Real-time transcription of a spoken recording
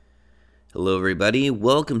Hello, everybody.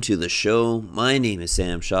 Welcome to the show. My name is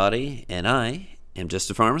Sam Shoddy, and I am just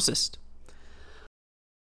a pharmacist.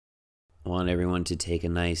 I want everyone to take a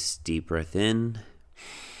nice deep breath in.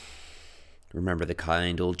 Remember the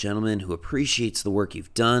kind old gentleman who appreciates the work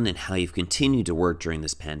you've done and how you've continued to work during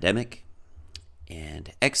this pandemic.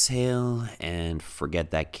 And exhale and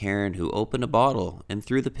forget that Karen who opened a bottle and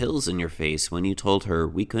threw the pills in your face when you told her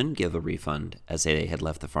we couldn't give a refund as they had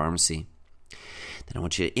left the pharmacy. Then I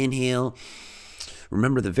want you to inhale.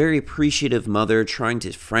 Remember the very appreciative mother trying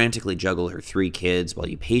to frantically juggle her 3 kids while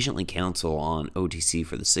you patiently counsel on OTC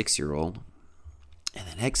for the 6-year-old. And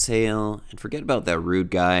then exhale and forget about that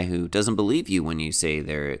rude guy who doesn't believe you when you say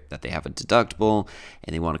that they have a deductible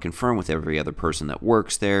and they want to confirm with every other person that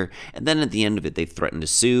works there. And then at the end of it, they threaten to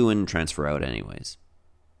sue and transfer out anyways.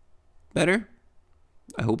 Better?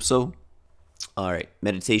 I hope so. All right,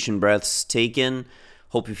 meditation breaths taken.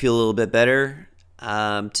 Hope you feel a little bit better.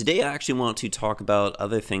 Today I actually want to talk about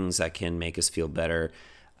other things that can make us feel better.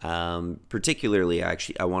 Particularly,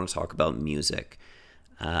 I want to talk about music.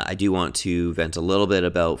 I do want to vent a little bit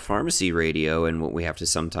about pharmacy radio and what we have to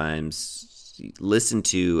sometimes listen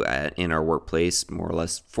to in our workplace, more or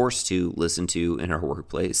less forced to listen to in our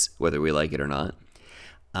workplace, whether we like it or not.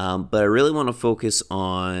 But I really want to focus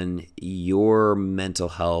on your mental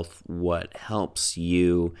health, what helps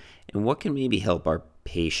you, and what can maybe help our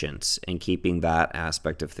patients, and keeping that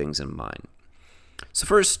aspect of things in mind. So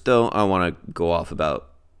first, though, I want to go off about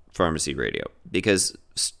pharmacy radio, because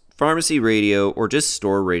pharmacy radio, or just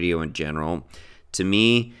store radio in general, to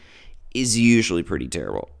me, is usually pretty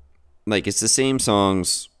terrible. Like, it's the same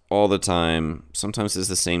songs all the time. Sometimes it's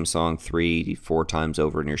the same song 3-4 times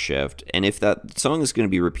over in your shift. And if that song is going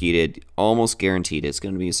to be repeated, almost guaranteed it's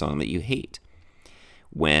going to be a song that you hate.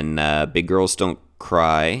 When Big Girls Don't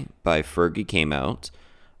Cry by Fergie came out,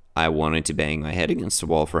 I wanted to bang my head against the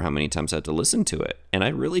wall for how many times I had to listen to it. And I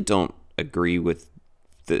really don't agree with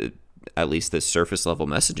at least the surface level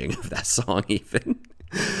messaging of that song even.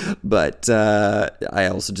 But I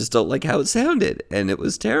also just don't like how it sounded, and it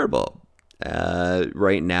was terrible.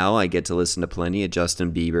 Right now, I get to listen to plenty of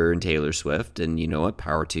Justin Bieber and Taylor Swift, and you know what?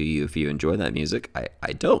 Power to you if you enjoy that music.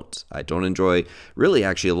 I don't. I don't enjoy really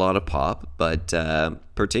actually a lot of pop, but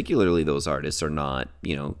particularly those artists are not,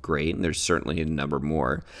 great, and there's certainly a number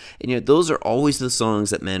more. And yet those are always the songs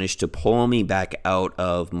that manage to pull me back out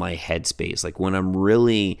of my headspace. Like when I'm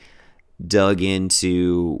really dug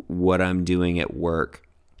into what I'm doing at work,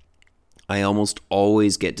 I almost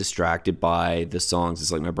always get distracted by the songs.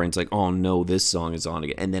 It's like my brain's like, oh no, this song is on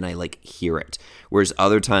again. And then I hear it. Whereas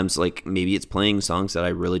other times, maybe it's playing songs that I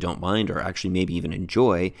really don't mind or actually maybe even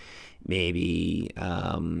enjoy. Maybe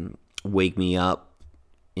Wake Me Up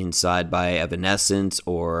Inside by Evanescence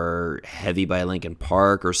or Heavy by Linkin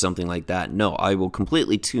Park or something like that. No, I will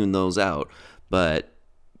completely tune those out. But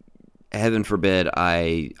heaven forbid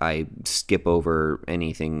I skip over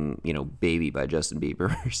anything, Baby by Justin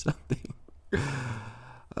Bieber or something.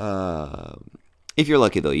 If you're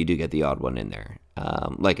lucky, though, you do get the odd one in there.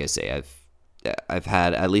 Like I say, I've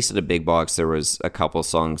had, at least at a big box, there was a couple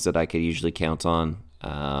songs that I could usually count on.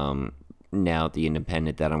 Now at the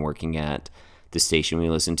independent that I'm working at, the station we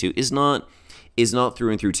listen to is not through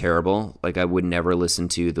and through terrible. Like, I would never listen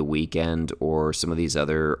to The Weeknd or some of these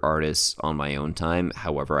other artists on my own time.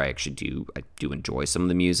 However, I do enjoy some of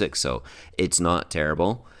the music, so it's not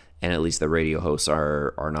terrible. And at least the radio hosts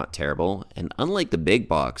are not terrible. And unlike the big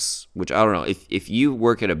box, which I don't know, if you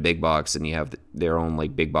work at a big box and you have their own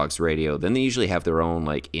big box radio, then they usually have their own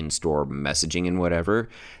in-store messaging and whatever.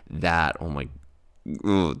 That, oh my,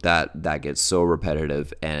 that gets so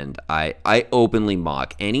repetitive. And I openly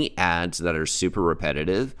mock any ads that are super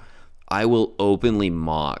repetitive. I will openly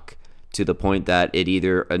mock to the point that it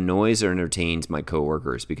either annoys or entertains my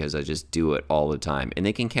coworkers, because I just do it all the time. And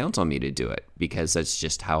they can count on me to do it because that's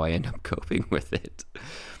just how I end up coping with it.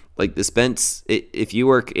 Like the Spence, if you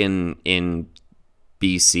work in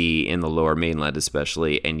BC, in the lower mainland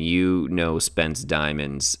especially, and Spence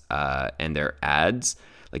Diamonds and their ads,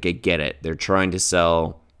 I get it. They're trying to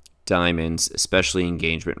sell diamonds, especially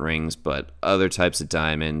engagement rings, but other types of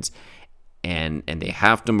diamonds. And they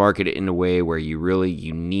have to market it in a way where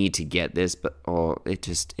you need to get this, but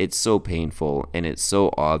it's so painful and it's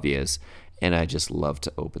so obvious, and I just love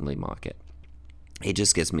to openly mock it. It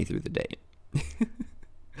just gets me through the day.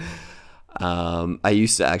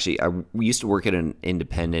 We used to work at an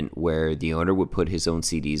independent where the owner would put his own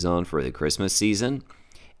CDs on for the Christmas season,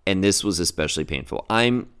 and this was especially painful.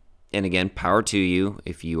 And again, power to you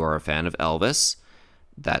if you are a fan of Elvis.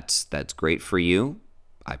 That's great for you.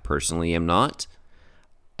 I personally am not,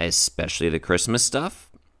 especially the Christmas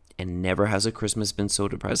stuff. and never has a Christmas been so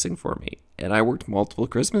depressing for me. And I worked multiple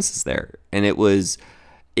Christmases there, and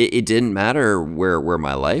it didn't matter where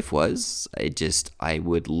my life was. I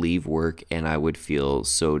would leave work and I would feel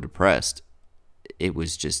so depressed. It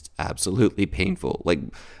was just absolutely painful. Like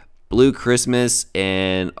Blue Christmas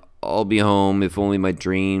and I'll be home if only my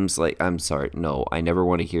dreams. Like, I'm sorry. No, I never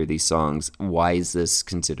want to hear these songs. Why is this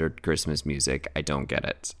considered Christmas music? I don't get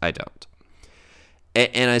it. I don't.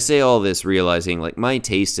 And I say all this realizing like my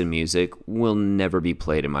taste in music will never be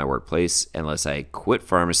played in my workplace unless I quit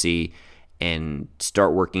pharmacy and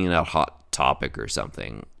start working in a hot topic or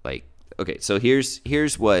something. Like, okay, so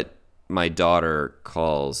here's what my daughter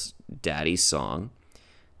calls Daddy's song.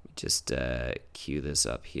 Just cue this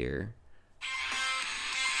up here.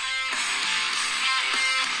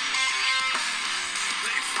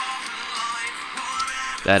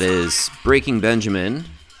 That is Breaking Benjamin,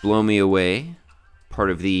 Blow Me Away, part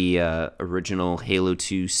of the original Halo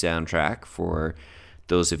 2 soundtrack for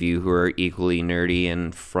those of you who are equally nerdy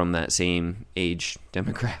and from that same age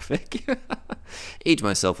demographic. Age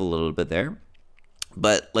myself a little bit there.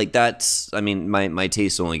 But like my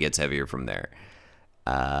taste only gets heavier from there.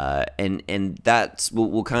 And that's,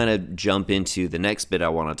 we'll kind of jump into the next bit I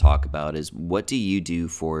want to talk about is what do you do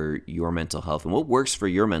for your mental health and what works for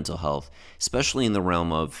your mental health, especially in the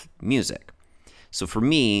realm of music. So for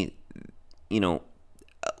me,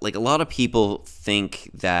 like a lot of people think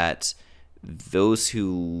that those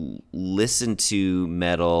who listen to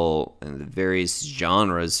metal and the various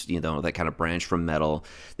genres, that kind of branch from metal,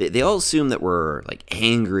 they all assume that we're like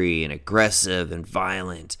angry and aggressive and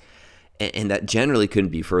violent. And that generally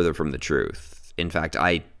couldn't be further from the truth. In fact,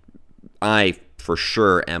 I for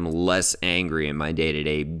sure am less angry in my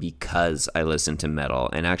day-to-day because I listen to metal.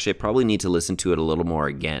 And actually, I probably need to listen to it a little more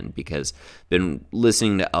again because I've been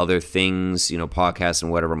listening to other things, podcasts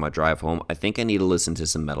and whatever on my drive home. I think I need to listen to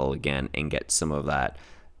some metal again and get some of that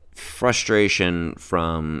frustration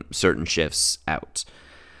from certain shifts out.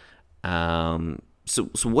 So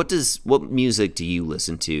what music do you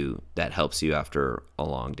listen to that helps you after a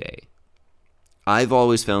long day? I've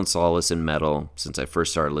always found solace in metal since I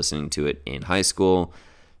first started listening to it in high school.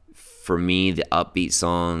 For me, the upbeat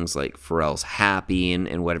songs like Pharrell's Happy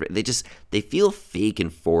and whatever, they feel fake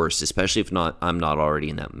and forced, especially if I'm not already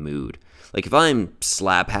in that mood. Like if I'm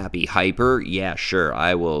slap happy hyper, yeah, sure,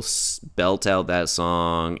 I will belt out that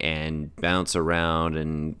song and bounce around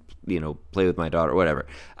and play with my daughter, whatever.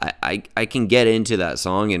 I can get into that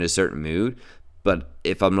song in a certain mood. But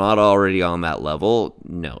if I'm not already on that level,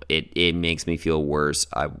 no, it makes me feel worse.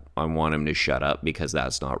 I want him to shut up because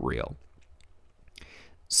that's not real.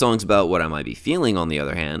 Songs about what I might be feeling, on the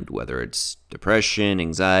other hand, whether it's depression,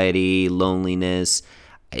 anxiety, loneliness,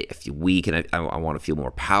 I feel weak and I want to feel more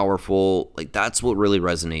powerful. Like that's what really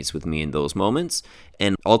resonates with me in those moments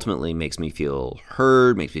and ultimately makes me feel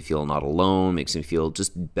heard, makes me feel not alone, makes me feel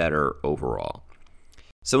just better overall.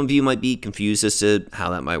 Some of you might be confused as to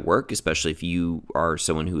how that might work, especially if you are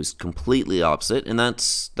someone who is completely opposite, and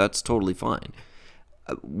that's totally fine.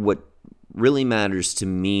 What really matters to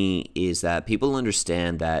me is that people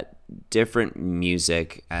understand that different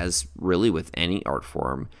music, as really with any art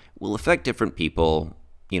form, will affect different people,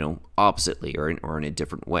 oppositely or in a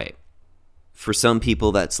different way. For some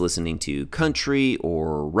people, that's listening to country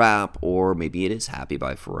or rap, or maybe it is Happy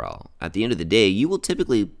by Pharrell. At the end of the day, you will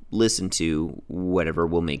typically listen to whatever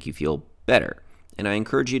will make you feel better, and I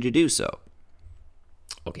encourage you to do so.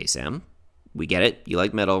 Okay, Sam, we get it. You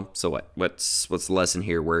like metal, so what? What's the lesson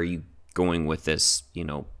here? Where are you going with this,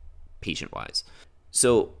 patient-wise?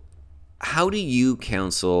 So, how do you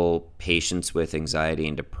counsel patients with anxiety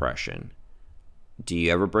and depression? Do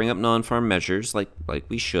you ever bring up non-pharm measures like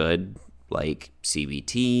we should? Like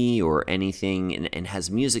CBT or anything, and has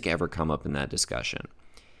music ever come up in that discussion?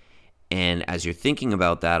 And as you're thinking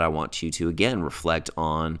about that, I want you to again reflect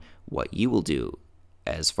on what you will do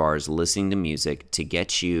as far as listening to music to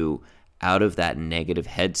get you out of that negative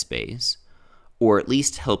headspace, or at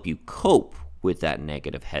least help you cope with that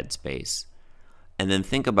negative headspace. And then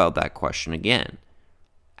think about that question again.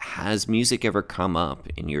 Has music ever come up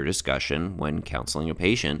in your discussion when counseling a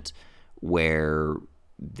patient where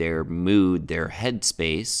their mood, their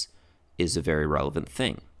headspace is a very relevant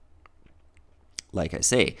thing? Like I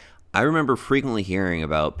say, I remember frequently hearing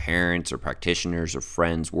about parents or practitioners or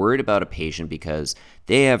friends worried about a patient because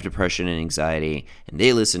they have depression and anxiety and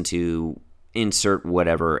they listen to insert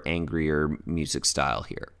whatever angrier music style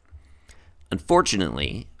here.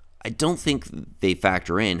 Unfortunately, I don't think they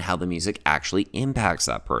factor in how the music actually impacts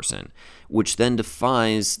that person, which then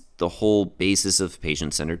defies the whole basis of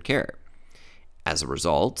patient-centered care. As a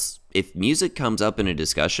result, if music comes up in a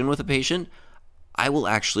discussion with a patient, I will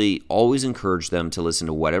actually always encourage them to listen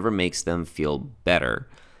to whatever makes them feel better.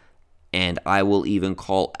 And I will even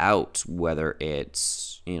call out whether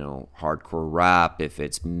it's, hardcore rap, if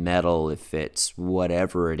it's metal, if it's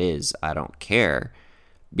whatever it is. I don't care,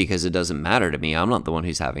 because it doesn't matter to me. I'm not the one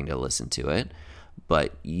who's having to listen to it.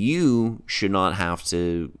 But you should not have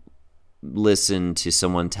to listen to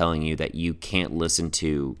someone telling you that you can't listen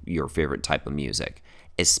to your favorite type of music,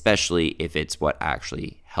 especially if it's what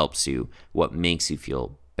actually helps you, what makes you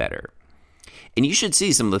feel better. And you should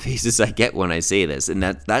see some of the faces I get when I say this, and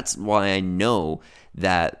that's why I know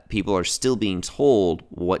that people are still being told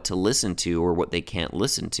what to listen to or what they can't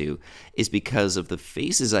listen to, is because of the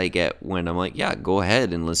faces I get when I'm like, yeah, go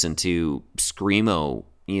ahead and listen to Screamo,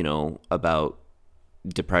 about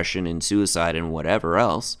depression and suicide and whatever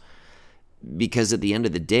else. Because at the end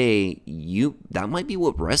of the day, that might be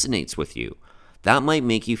what resonates with you. That might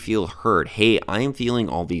make you feel heard. Hey, I am feeling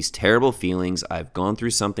all these terrible feelings. I've gone through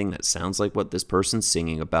something that sounds like what this person's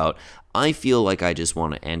singing about. I feel like I just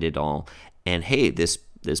want to end it all. And hey, this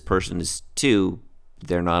person is too.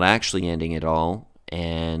 They're not actually ending it all.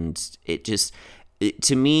 And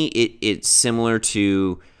to me, it's similar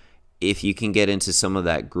to if you can get into some of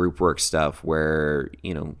that group work stuff where,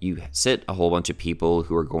 you sit a whole bunch of people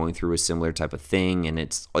who are going through a similar type of thing, and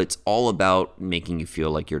it's all about making you feel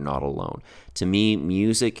like you're not alone. To me,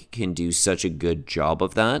 music can do such a good job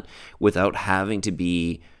of that without having to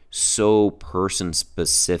be so person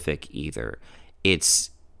specific either. It's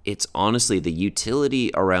honestly the utility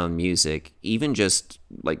around music, even just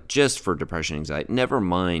for depression, anxiety, never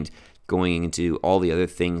mind going into all the other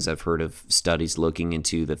things. I've heard of studies looking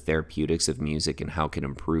into the therapeutics of music and how it can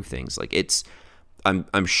improve things.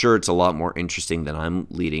 I'm sure it's a lot more interesting than I'm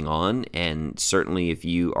leading on. And certainly if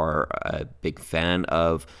you are a big fan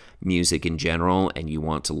of music in general and you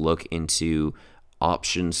want to look into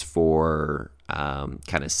options for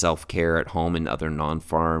kind of self-care at home and other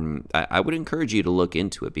non-farm, I would encourage you to look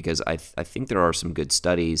into it, because I think there are some good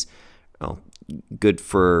studies, good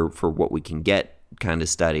for what we can get kind of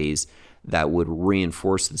studies that would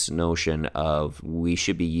reinforce this notion of we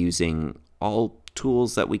should be using all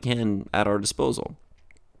tools that we can at our disposal.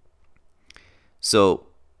 So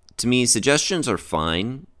to me, suggestions are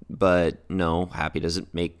fine, but no, happy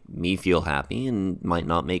doesn't make me feel happy and might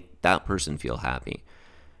not make that person feel happy.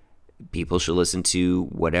 People should listen to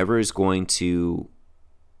whatever is going to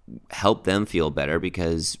help them feel better,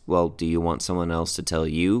 because, well, do you want someone else to tell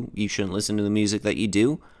you shouldn't listen to the music that you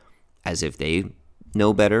do, as if they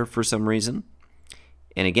know better for some reason?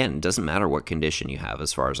 And again, it doesn't matter what condition you have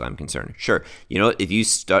as far as I'm concerned. Sure, if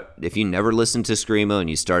you never listened to Screamo and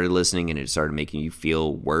you started listening and it started making you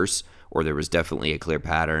feel worse, or there was definitely a clear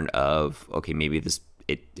pattern of, okay, maybe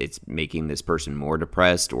it's making this person more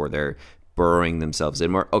depressed, or they're burrowing themselves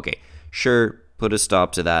in more, okay, sure, put a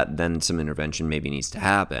stop to that, then some intervention maybe needs to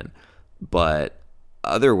happen. But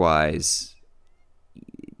otherwise,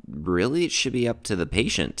 really, it should be up to the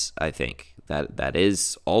patient, I think. That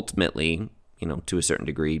is ultimately, to a certain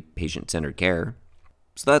degree, patient-centered care.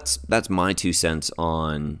 So that's my 2 cents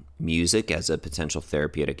on music as a potential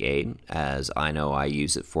therapeutic aid, as I know I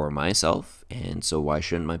use it for myself, and so why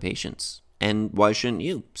shouldn't my patients? And why shouldn't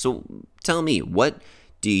you? So tell me, what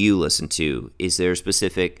do you listen to? Is there a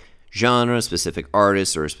specific genre, specific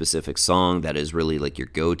artist, or a specific song that is really like your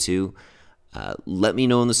go-to? Let me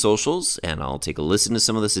know in the socials, and I'll take a listen to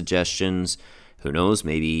some of the suggestions. Who knows,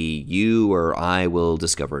 maybe you or I will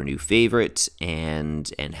discover a new favorite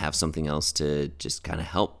and have something else to just kind of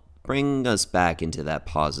help bring us back into that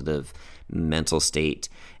positive mental state,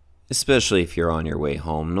 especially if you're on your way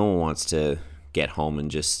home. No one wants to get home and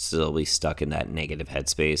just still be stuck in that negative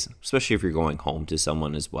headspace, especially if you're going home to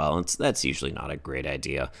someone as well. That's usually not a great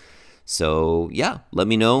idea. So yeah, let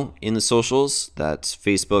me know in the socials. That's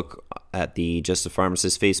Facebook at the Just a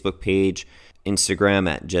Pharmacist Facebook page, Instagram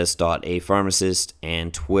at just.apharmacist,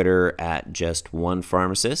 and Twitter at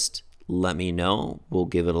just1pharmacist. Let me know. We'll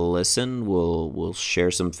give it a listen. We'll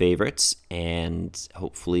share some favorites, and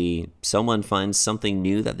hopefully someone finds something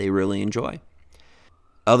new that they really enjoy.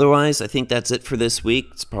 Otherwise, I think that's it for this week.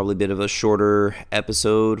 It's probably a bit of a shorter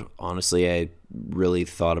episode. Honestly, I really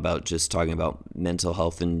thought about just talking about mental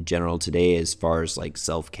health in general today, as far as like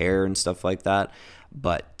self-care and stuff like that.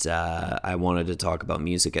 But I wanted to talk about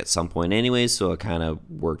music at some point anyway, so I kind of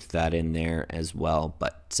worked that in there as well.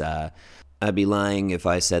 But I'd be lying if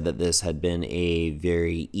I said that this had been a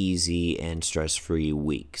very easy and stress-free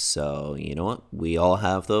week. So you know what? We all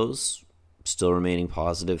have those. Still remaining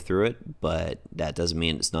positive through it, but that doesn't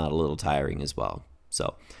mean it's not a little tiring as well.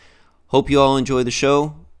 So hope you all enjoy the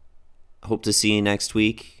show. Hope to see you next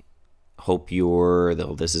week.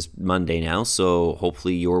 This is Monday now, so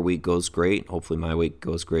hopefully your week goes great. Hopefully my week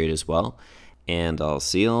goes great as well. And I'll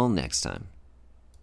see you all next time.